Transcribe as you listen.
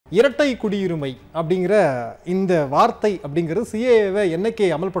இரட்டை குடியுரிமை அப்படிங்கிற இந்த வார்த்தை அப்படிங்கிறது சிஏஏவை என்னைக்கு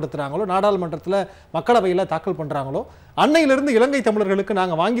அமல்படுத்துறாங்களோ, நாடாளுமன்றத்தில் மக்களவையில் தாக்கல் பண்றாங்களோ, அன்னையிலிருந்து இலங்கை தமிழர்களுக்கு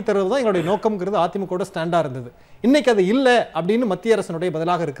நாங்கள் வாங்கி தருவது தான் எங்களுடைய நோக்கம்ங்கிறது அதிமுக ஸ்டாண்டா இருந்தது. இன்னைக்கு அது இல்லை அப்படின்னு மத்திய அரசினுடைய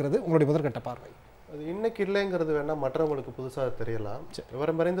பதிலாக இருக்கிறது. உங்களுடைய முதற்கட்ட பார்வை? அது இன்னைக்கு இல்லைங்கிறது வேணா மற்றவங்களுக்கு புதுசாக தெரியலாம்.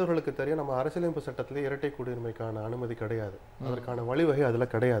 விவரம் அறிந்தவர்களுக்கு தெரியும், நம்ம அரசியலமைப்பு சட்டத்திலே இரட்டை குடியுரிமைக்கான அனுமதி கிடையாது. அதற்கான வழிவகை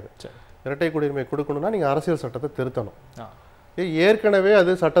அதில் கிடையாது. இரட்டை குடியுரிமை கொடுக்கணும்னா நீங்கள் அரசியல் சட்டத்தை திருத்தணும். ஏற்கனவே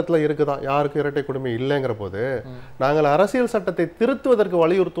அது சட்டத்தில் இருக்குதான், யாருக்கும் இரட்டை குடிமை இல்லைங்கிற போது நாங்கள் அரசியல் சட்டத்தை திருத்துவதற்கு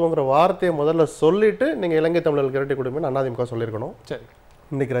வலியுறுத்துவோங்கிற வார்த்தையை முதல்ல சொல்லிட்டு நீங்கள் இலங்கை தமிழர்களுக்கு இரட்டை குடிமை அதிமுக சொல்லியிருக்கணும்.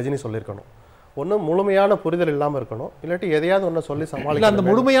 இன்னைக்கு ரஜினி சொல்லியிருக்கணும். ஒன்றும் முழுமையான புரிதல் இல்லாமல் இருக்கணும், இல்லாட்டி எதையாவது ஒன்று சொல்லி சமாளிக்கலாம். அந்த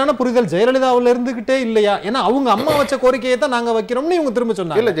முழுமையான புரிதல் ஜெயலலிதாவில் இருந்துகிட்டே இல்லையா? ஏன்னா அவங்க அம்மா வச்ச கோரிக்கையை தான் நாங்கள் வைக்கிறோம்னு இவங்க திரும்ப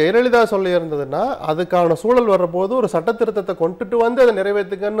சொன்னாங்க. இல்லை, ஜெயலலிதா சொல்லி இருந்ததுன்னா அதுக்கான சூழல் வர்றபோது ஒரு சட்ட திருத்தத்தை கொண்டுட்டு வந்து அதை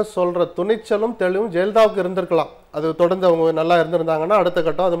நிறைவேற்றுங்கன்னு சொல்ற துணிச்சலும் தெளிவும் ஜெயலலிதாவுக்கு இருந்திருக்கலாம். அது தொடர்ந்து அவங்க நல்லா இருந்திருந்தாங்கன்னா அடுத்த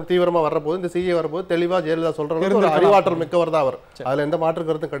கட்டம் அது தீவிரமாக வர்றபோது, இந்த சிஏ வரபோது தெளிவாக ஜெயலலிதா சொல்றது ஒரு அறிவாற்றல் மிக்கவர் தான் அவர். அதில் எந்த மாற்று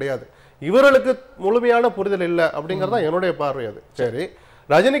கருத்தும் கிடையாது. இவர்களுக்கு முழுமையான புரிதல் இல்லை அப்படிங்கிறது தான் என்னுடைய பார்வை. அது சரி,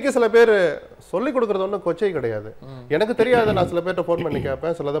 ரஜினிக்கு சில பேர் சொல்லிக் கொடுக்கறது ஒன்றும் கொச்சை கிடையாது. எனக்கு தெரியாது, நான் சில பேர்கிட்ட ஃபோன் பண்ணி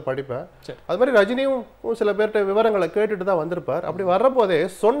கேட்பேன், சிலதை படிப்பேன். அது மாதிரி ரஜினியும் சில பேர்கிட்ட விவரங்களை கேட்டுட்டு தான் வந்திருப்பார். அப்படி வர்றபோதே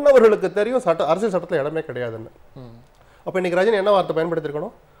சொன்னவர்களுக்கு தெரியும் அரசியல் சட்டத்தில் இடமே கிடையாதுன்னு. அப்போ இன்னைக்கு ரஜினி என்ன வார்த்தை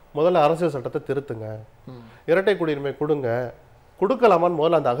பயன்படுத்திருக்கணும்? முதல்ல அரசியல் சட்டத்தை திருத்துங்க, இரட்டை குடியுரிமை கொடுங்க, கொடுக்கலாமான்னு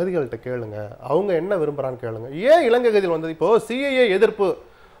முதல்ல அந்த அகதிகள்கிட்ட கேளுங்க, அவங்க என்ன விரும்புறான்னு கேளுங்க. ஏன் இலங்கை அகதிகள் வந்தது? இப்போ சிஏஏ எதிர்ப்பு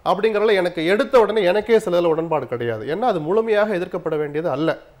அப்படிங்கிறதுல எனக்கு எடுத்த உடனே எனக்கே சில உடன்பாடு கிடையாது. ஏன்னா அது முழுமையாக எதிர்க்கப்பட வேண்டியது அல்ல.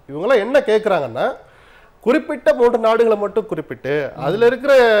 இவங்களாம் என்ன கேட்குறாங்கன்னா, குறிப்பிட்ட 3 நாடுகளை மட்டும் குறிப்பிட்டு அதில்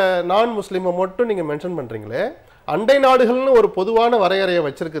இருக்கிற நான் முஸ்லீமை மட்டும் நீங்கள் மென்ஷன் பண்ணுறீங்களே. அண்டை நாடுகள்னு ஒரு பொதுவான வரையறையை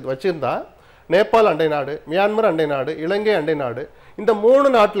வச்சிருந்தா நேபாள் அண்டை நாடு, மியான்மர் அண்டை நாடு, இலங்கை அண்டை நாடு, இந்த 3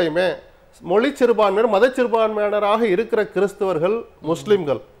 நாட்டிலையுமே மொழி சிறுபான்மையினர் மத சிறுபான்மையினராக இருக்கிற கிறிஸ்தவர்கள்,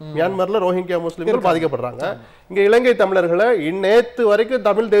 முஸ்லிம்கள், மியான்மர்ல ரோஹிங்கியா முஸ்லிம்கள் பாதிக்கப்படுறாங்க. இங்க இலங்கை தமிழர்களை நேத்து வரைக்கும்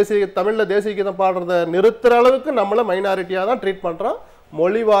தமிழ்ல தேசிய கீதம் பாடுறத நிறுத்துற அளவுக்கு நம்மள மைனாரிட்டியா தான் ட்ரீட் பண்றோம்.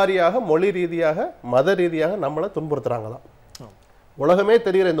 மொழி வாரியாக, மொழி ரீதியாக, மத ரீதியாக நம்மளை துன்புறுத்துறாங்களாம். உலகமே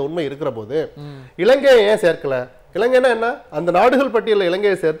தெரிகிற இந்த உண்மை இருக்கிற போது இலங்கையை ஏன் சேர்க்கல? இலங்கைன்னா என்ன? அந்த நாடுகள் பட்டியலில்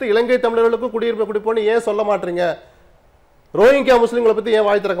இலங்கையை சேர்த்து இலங்கை தமிழர்களுக்கும் குடியுரிமை கொடுப்போன்னு ஏன் சொல்ல மாட்டீங்க? ரோஹிங்கியா முஸ்லிம்களை பத்தி ஏன்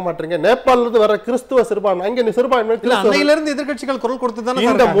வாய் திறக்க மாட்டீங்க? நேபாளில இருந்து வர கிறிஸ்துவ சிறுபான்மை, அங்க சிறுபான்மை எதிர்கட்சிகள் குரல் கொடுத்து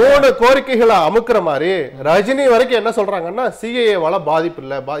இந்த 3 கோரிக்கைகளை அமுக்குற மாதிரி ரஜினி வரைக்கும் என்ன சொல்றாங்கன்னா, சிஏஏவால பாதிப்பு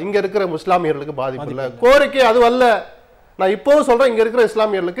இல்ல, இங்க இருக்கிற இஸ்லாமியர்களுக்கு பாதிப்பு இல்ல. கோரிக்கை அது அல்ல. நான் இப்பவும் சொல்றேன், இங்க இருக்கிற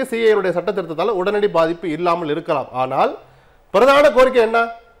இஸ்லாமியர்களுக்கு சிஏஏ சட்ட திருத்தத்தால உடனடி பாதிப்பு இல்லாமல் இருக்கலாம். ஆனால் பிரதான கோரிக்கை என்ன?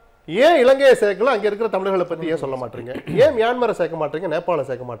 ஏன் இலங்கையை சேர்க்கல? அங்க இருக்கிற தமிழர்களை பத்தி ஏன் சொல்ல மாட்டீங்க? ஏன் மியான்மரை சேர்க்க மாட்டீங்க, நேபாளை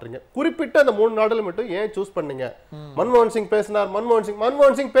சேர்க்க மாட்டீங்க? குறிப்பிட்ட அந்த 3 நாடுகளை மட்டும் ஏன் சூஸ் பண்ணீங்க? மன்மோகன் சிங் பேசினார்,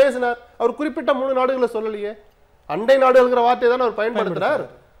 மன்மோகன் சிங் பேசினார், அவர் குறிப்பிட்ட 3 நாடுகளை சொல்லலையே. அண்டை நாடுகிற வார்த்தையை தானே அவர் பயன்படுத்துறார்.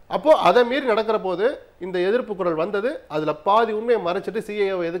 அப்போ அதை மீறி நடக்கிற போது இந்த எதிர்ப்பு குரல் வந்தது. அதுல பாதி உண்மையை மறைச்சிட்டு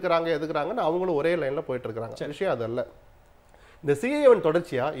சிஏஏவை எதுக்குறாங்கன்னு அவங்களும் ஒரே லைன்ல போயிட்டு இருக்காங்க. விஷயம் அது அல்ல. இந்த சிஏஏவின்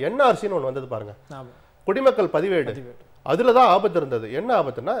தொடர்ச்சியா என்ஆர்சின்னு ஒன்று வந்தது பாருங்க, குடிமக்கள் பதிவேடு. அதுல தான் ஆபத்து இருந்தது. என்ன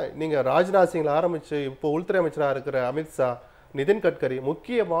ஆபத்துன்னா, நீங்க ராஜ்நாத் சிங்ல ஆரம்பிச்சு இப்போ உள்துறை அமைச்சராக இருக்கிற அமித்ஷா, நிதின் கட்கரி,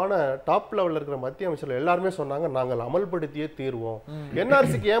 முக்கியமான டாப் லெவல்ல இருக்கிற மத்திய அமைச்சர்கள் எல்லாருமே சொன்னாங்க, நாங்கள் அமல்படுத்தியே தீர்வோம்.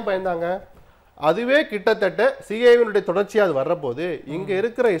 என்ஆர்சிக்கு ஏன் பயந்தாங்க? அதுவே கிட்டத்தட்ட சிஏவினுடைய தொடர்ச்சியா அது வர்றபோது இங்க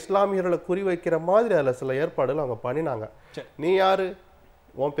இருக்கிற இஸ்லாமியர்களை குறிவைக்கிற மாதிரி அதுல சில ஏற்பாடுகள் அவங்க பண்ணினாங்க. நீ யாரு,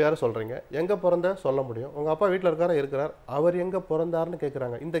 உன் பேரை சொல்றீங்க, எங்க பிறந்த சொல்ல முடியும், உங்க அப்பா வீட்டுல இருக்காரா இருக்கிறார், அவர் எங்க பிறந்தாருன்னு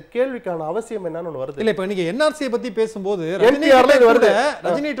கேக்குறாங்க. இந்த கேள்விக்கான அவசியம் என்னன்னு ஒன்று வருது. இல்ல, இப்ப நீங்க என்ஆர்சியை பத்தி பேசும்போது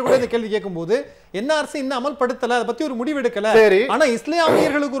ரஜினிகிட்ட கூட இந்த கேள்வி கேட்கும்போது என்ஆர்சி இன்னும் அமல்படுத்தல, அதை பத்தி ஒரு முடிவு எடுக்கல. சரி, ஆனா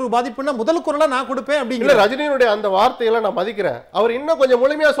இஸ்லாமியர்களுக்கு ஒரு பாதிப்புன்னா முதல் குரலா நான் கொடுப்பேன் அப்படிங்கிற ரஜினியுடைய அந்த வார்த்தையெல்லாம் நான் மதிக்கிறேன். அவர் இன்னும் கொஞ்சம்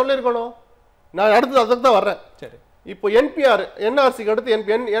முழுமையா சொல்லியிருக்கணும். நான் அடுத்து அதுக்கு தான் வர்றேன். சரி, இப்போ என்பிஆர், என்ஆர்சிக்கு அடுத்து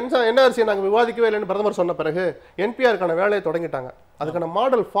என்ஆர்சியை நாங்கள் விவாதிக்கவே இல்லைன்னு பிரதமர் சொன்ன பிறகு என்பிஆருக்கான வேலையை தொடங்கிட்டாங்க. அதுக்கான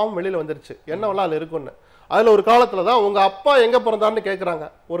மாடல் ஃபார்ம் வெளியில் வந்துருச்சு, என்னவெல்லாம் அதில் இருக்குன்னு. அதில் ஒரு காலத்தில் தான் உங்கள் அப்பா எங்கே பிறந்தாருன்னு கேட்குறாங்க.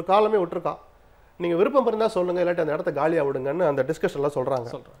 ஒரு காலமே விட்டுருக்கான். நீங்கள் விருப்பம் இருந்தால் சொல்லுங்கள், இல்லாட்டி அந்த இடத்த காலியாக விடுங்கன்னு அந்த டிஸ்கஷன்லாம் சொல்கிறாங்க.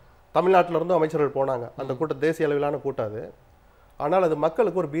 தமிழ்நாட்டில் இருந்தும் அமைச்சர்கள் போனாங்க. அந்த கூட்டம் தேசிய அளவிலான கூட்டம் அது. ஆனால் அது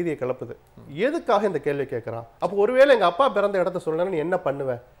மக்களுக்கு ஒரு பீதியை கிளப்புது. எதுக்காக இந்த கேள்வி கேட்குறான்? அப்போ ஒருவேளை எங்கள் அப்பா பிறந்த இடத்த சொல்லணும்னு நீ என்ன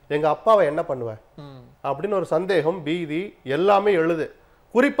பண்ணுவேன், எங்கள் அப்பாவை என்ன பண்ணுவேன் அப்படின்னு ஒரு சந்தேகம், பீதி எல்லாமே எழுது.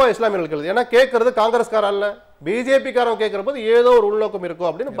 குறிப்பா இஸ்லாமியர்களுக்கு எழுது. ஏன்னா கேட்கறது காங்கிரஸ்கார அல்ல, பிஜேபிக்காரன் கேட்கிற போது ஏதோ ஒரு உள்நோக்கம் இருக்கும்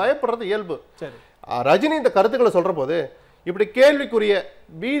அப்படின்னு பயப்படுறது இயல்பு. ரஜினி இந்த கருத்துக்களை சொல்ற போது இப்படி கேள்விக்குரிய,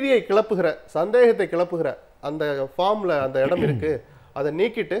 பீதியை கிளப்புகிற, சந்தேகத்தை கிளப்புகிற அந்த ஃபார்ம்ல அந்த இடம் இருக்கு, அதை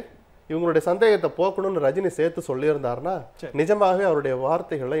நீக்கிட்டு இவங்களுடைய சந்தேகத்தை போக்கணும்னு ரஜினி சேர்த்து சொல்லியிருந்தாருன்னா நிஜமாகவே அவருடைய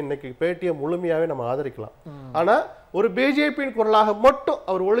வார்த்தைகளை இன்னைக்கு பேட்டியை முழுமையாவே நம்ம ஆதரிக்கலாம். ஆனா ஒரு பிஜேபியின் குரலாக மட்டும்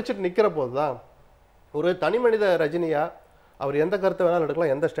அவர் ஒழிச்சிட்டு நிக்கிற போதுதான் ஒரு தனி மனித ரஜினியா அவர் எந்த கருத்தை வேணாலும்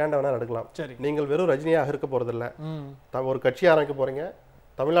எடுக்கலாம், எந்த ஸ்டாண்டை வேணாலும் எடுக்கலாம். நீங்கள் வெறும் ரஜினியாக இருக்க போறதில்ல, ஒரு கட்சி ஆரம்பிக்க போறீங்க,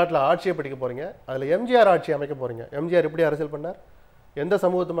 தமிழ்நாட்டில் ஆட்சியை பிடிக்க போறீங்க, அதுல எம்ஜிஆர் ஆட்சி அமைக்க போறீங்க. எம்ஜிஆர் எப்படி அரசியல் பண்ணார்? எந்த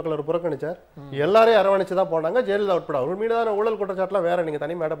சமூகத்து மக்கள் அவர் புறக்கணிச்சார்? எல்லாரையும் அரவணைச்சு தான் போனாங்க, ஜெயலலிதா உட்பட. அவர் மீதான ஊழல் குற்றச்சாட்டுலாம் வேற, நீங்க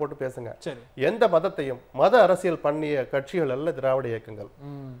தனி மேடை போட்டு பேசுங்க. எந்த மதத்தையும் மத அரசியல் பண்ணிய கட்சிகள் அல்ல திராவிட இயக்கங்கள்.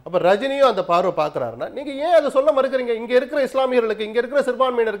 அப்ப ரஜினியும் அந்த பார்வை பாக்குறாருன்னா நீங்க ஏன் அதை சொல்ல மறுக்கிறீங்க? இங்க இருக்கிற இஸ்லாமியர்களுக்கு, இங்க இருக்கிற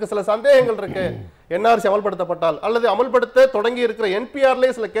சிறுபான்மையினருக்கு சில சந்தேகங்கள் இருக்கு. என்ஆர்சி அமல்படுத்தப்பட்டால் அல்லது அமல்படுத்த தொடங்கி இருக்கிற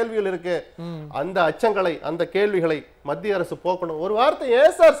என்பிஆர்லயே சில கேள்விகள் இருக்கு. அந்த அச்சங்களை, அந்த கேள்விகளை மத்திய அரசு போக்கணும். ஒரு வார்த்தை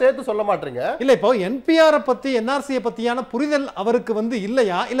ஏன் சார் சேர்த்து சொல்ல மாட்டீங்க? இல்ல இப்போ என்பிஆர் பத்தி, என்ஆர்சி பத்தியான புரிதல் அவருக்கு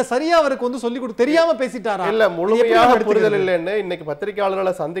இல்லையா, இல்ல சரியா அவருக்கு சொல்லி கொடுத்து தெரியாம பேசிட்டாரா? இல்ல, முழுமையாக புரிதல் இல்லைன்னு இன்னைக்கு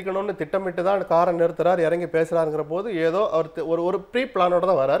பத்திரிகையாளர்களை சந்திக்கணும்னு திட்டமிட்டு தான் காரை நிறுத்துறாரு, இறங்கி பேசுறாருங்கிற போது ஏதோ அவர் ஒரு ப்ரீ பிளானோட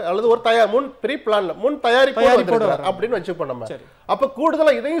தான் வராரு, அல்லது ஒரு முன் தயாரிப்போடு அப்படின்னு வச்சுப்போம் நம்ம. அப்ப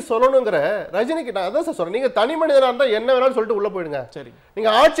கூடுதலா இதையும் சொல்லணுங்கிற ரஜினிக்கு நான் அதான் சொல்றேன், நீங்க தனி மனிதனா இருந்தா என்ன வேணாலும் சொல்லிட்டு உள்ள போயிடுங்க. நீங்க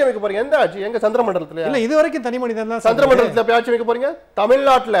ஆட்சி அமைக்க போறீங்க, எந்த ஆட்சி? எங்க சந்திரமண்டலத்துல? இல்ல, இது வரைக்கும் தனி மனிதன் தான். சந்திரமண்டலத்துல போய் ஆட்சி அமைக்க போறீங்க?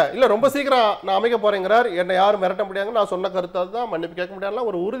 தமிழ்நாட்டுல இல்ல, ரொம்ப சீக்கிரம் நான் அமைக்க போறேங்கிறார். என்ன யாரும் மிரட்ட முடியாங்க, நான் சொன்ன கருத்து தான், மன்னிப்பு கேட்க முடியாது,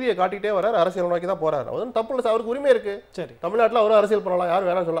 ஒரு உறுதியை காட்டிட்டே வராரு, அரசியல் நோக்கி தான் போறாரு. அதுவும் தப்பு இல்லை, அவருக்கு உரிமை இருக்கு. தமிழ்நாட்டுல அவரும் அரசியல் பண்ணலாம், யாரும்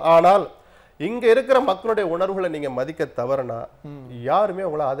வேணாம் சொல்லலாம். ஆனால் இங்க இருக்கிற மக்களுடைய உணர்வுகளை நீங்க மதிக்க தவறுனா யாருமே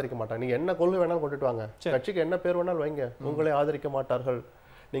உங்களை ஆதரிக்க மாட்டாங்க. நீங்க என்ன கொள்கை வேணாலும் கொண்டுட்டு வாங்க, கட்சிக்கு என்ன பேர் வேணாலும் வைங்க, உங்களை ஆதரிக்க மாட்டார்கள்.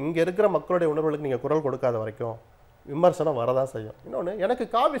 இங்க இருக்கிற மக்களுடைய உணர்வுகளுக்கு நீங்க குரல் கொடுக்காத வரைக்கும் விமர்சனம் வரதான் செய்யும். இன்னொன்னு, எனக்கு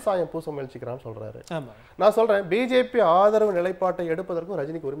காவி சாயம் பூச முயற்சிக்கிறான்னு சொல்றாரு. நான் சொல்றேன், பிஜேபி ஆதரவு நிலைப்பாட்டை எடுப்பதற்கும்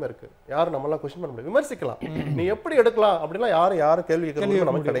ரஜினிக்கு உரிமை இருக்கு. யாரும் நம்ம எல்லாம் கொஸ்டின் பண்ண முடியும், விமர்சிக்கலாம். நீ எப்படி எடுக்கலாம் அப்படின்னா யாரும் கேள்வி கேட்கறது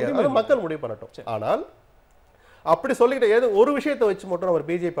நமக்கு கிடையாது, அது மக்கள் முடிவு பண்ணட்டும். ஆனால் அப்படி சொல்லிக்கிட்டு ஏதோ ஒரு விஷயத்தை வச்சு மட்டும் அவர்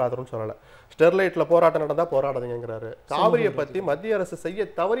பிஜேபி ஆதரவுன்னு சொல்லல. ஸ்டெர்லைட்ல போராட்டம் நடந்தா போராடாதீங்கிறாரு. காவிரியை பத்தி மத்திய அரசு செய்ய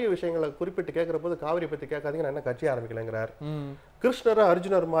தவறிய விஷயங்களை குறிப்பிட்டு கேட்கிற போது காவிரியை பத்தி கேட்காதீங்க, நான் என்ன கட்சி ஆரம்பிக்கலைங்கிறார். கிருஷ்ணர்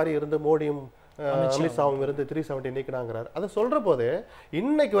அர்ஜுனர் மாதிரி இருந்து மோடியும் அமித்ஷாவும் இருந்து 370 நீக்கினாங்கிறார். அதை சொல்ற போது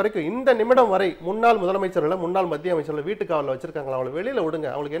இன்னைக்கு வரைக்கும் இந்த நிமிடம் வரை முன்னாள் முதலமைச்சர்களை, முன்னாள் மத்திய அமைச்சர்களை வீட்டுக்காவல வச்சிருக்காங்களா? அவங்களை வெளியில விடுங்க,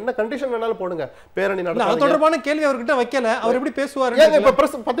 அவங்களுக்கு என்ன கண்டிஷன் வேணாலும் போடுங்க. பேரணி நடத்த தொடர்பான கேள்வி அவர்கிட்ட வைக்கல, அவர் எப்படி பேசுவாரு?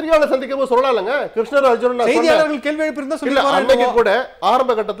 பத்திரிகையாளர் சந்திக்கும் போது சொல்லலாங்க, கிருஷ்ணர் அர்ஜுனன் செய்தியாளர்கள் கேள்வி எழுப்பியிருந்தா அன்னைக்கு கூட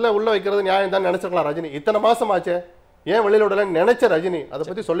ஆரம்ப கட்டத்துல உள்ள வைக்கிறது நியாயம் தான் நினைச்சிருக்கலாம். ரஜினி இத்தனை மாசம் ஆச்சு, ஏன் வெளியில விடலன்னு நினைச்ச ரஜினி அதை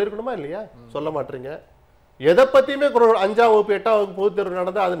பத்தி சொல்லிருக்கணுமா இல்லையா? சொல்ல மாட்டீங்க. எதை பத்தியுமே 5ஆம் வகுப்பு 8ஆம் வகுப்பு பொதுத் தேர்வு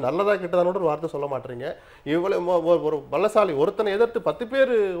நடந்தா அது நல்லதா கிட்டதானோட ஒரு வார்த்தை சொல்ல மாட்டீங்க. இவ்வளவு ஒரு பலசாலி ஒருத்தனை எதிர்த்து 10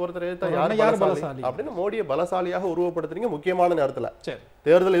 பேர் ஒருத்தர் எதிர்த்தா யார் பலசாலி அப்படின்னு மோடியை பலசாலியாக உருவப்படுத்துறீங்க. முக்கியமான நேரத்துல,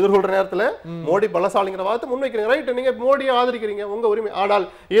 தேர்தல் எதிர்கொள்ற நேரத்துல மோடி பலசாலிங்கிற வார்த்தை முன்வைக்கிறீங்க. ரைட், நீங்க மோடியை ஆதரிக்கிறீங்க, உங்க உரிமை. ஆனால்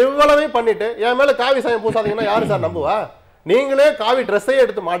இவ்வளவே பண்ணிட்டு என் மேல காவி சாயம் பூசாதீங்கன்னா யாரு சார் நம்புவா? நீங்களே காவி ட்ரெஸ்ஸையே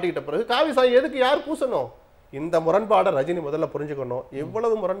எடுத்து மாட்டிக்கிட்ட பிறகு காவி சாயம் எதுக்கு யார் பூசணும்? இந்த முரண்பாடை ரஜினி முதல்ல புரிஞ்சுக்கணும்.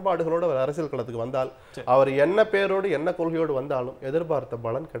 இவ்வளவு முரண்பாடுகளோட அரசியல் களத்துக்கு வந்தால் அவர் என்ன பேரோடு என்ன கொள்கையோடு வந்தாலும் எதிர்பார்த்த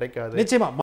பலன் கிடைக்காது. நிச்சயமா.